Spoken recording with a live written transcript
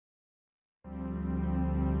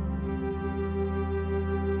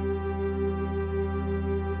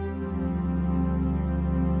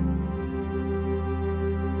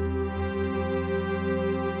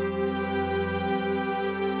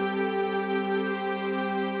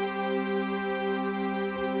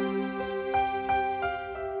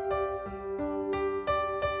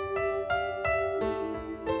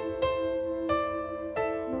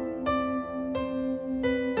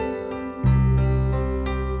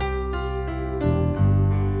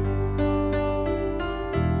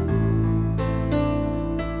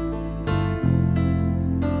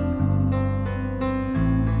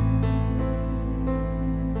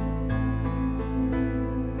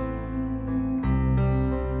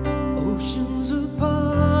oceans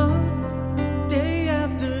apart, day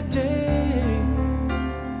after day,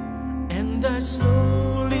 and I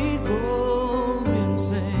slowly go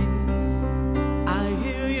insane. I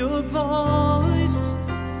hear your voice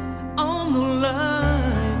on the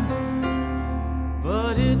line,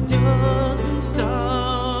 but it doesn't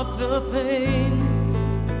stop the pain.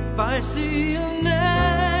 If I see you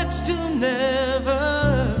next to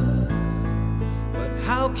never, but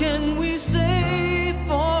how can we say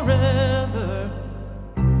forever?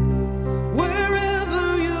 Wherever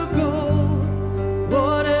you go,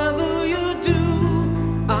 whatever you do,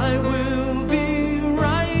 I will be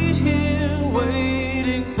right here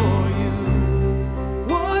waiting for you.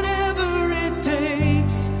 Whatever it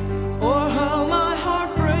takes, or how my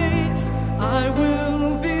heart breaks, I will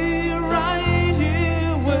be right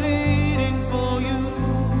here waiting for you.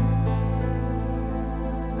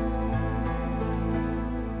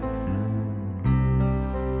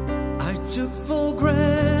 I took for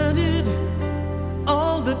granted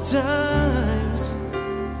all the times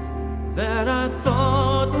that I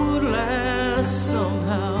thought would last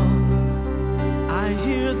somehow. I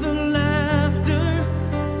hear the laughter,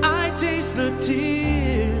 I taste the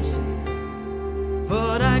tears,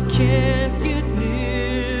 but I can't get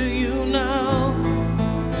near you now.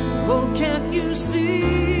 Oh, can't you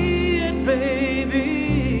see it,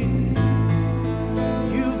 baby?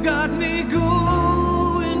 You've got me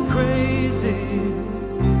going crazy.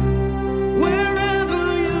 Wherever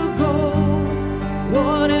you go,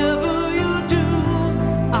 whatever you do,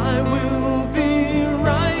 I will be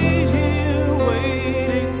right here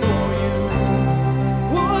waiting for you.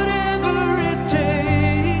 Whatever it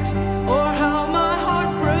takes, or how my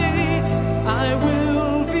heart breaks, I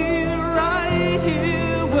will be right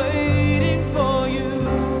here waiting for you.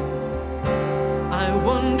 I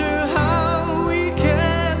wonder how we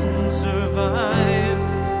can survive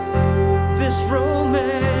this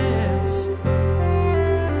romance,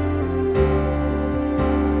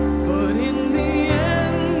 but in the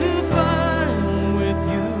end, if I'm with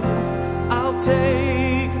you, I'll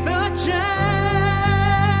take the chance.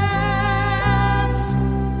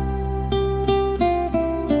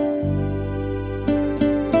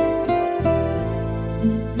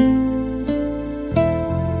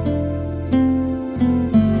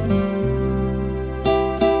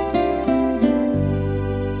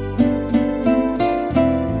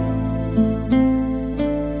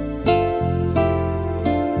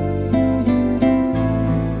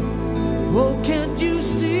 Oh, can't you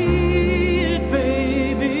see it,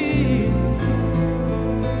 baby?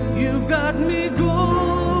 You've got me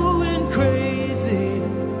going crazy.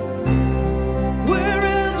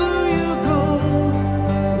 Wherever you go,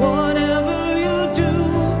 whatever you do,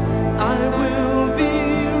 I will be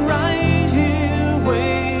right here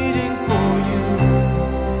waiting for you.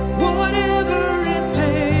 Whatever it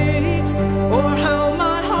takes, or how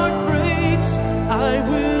my heart breaks, I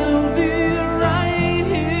will be right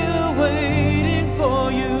here waiting for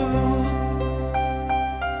you.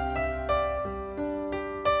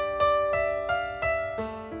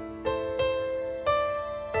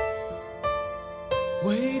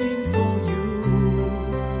 Waiting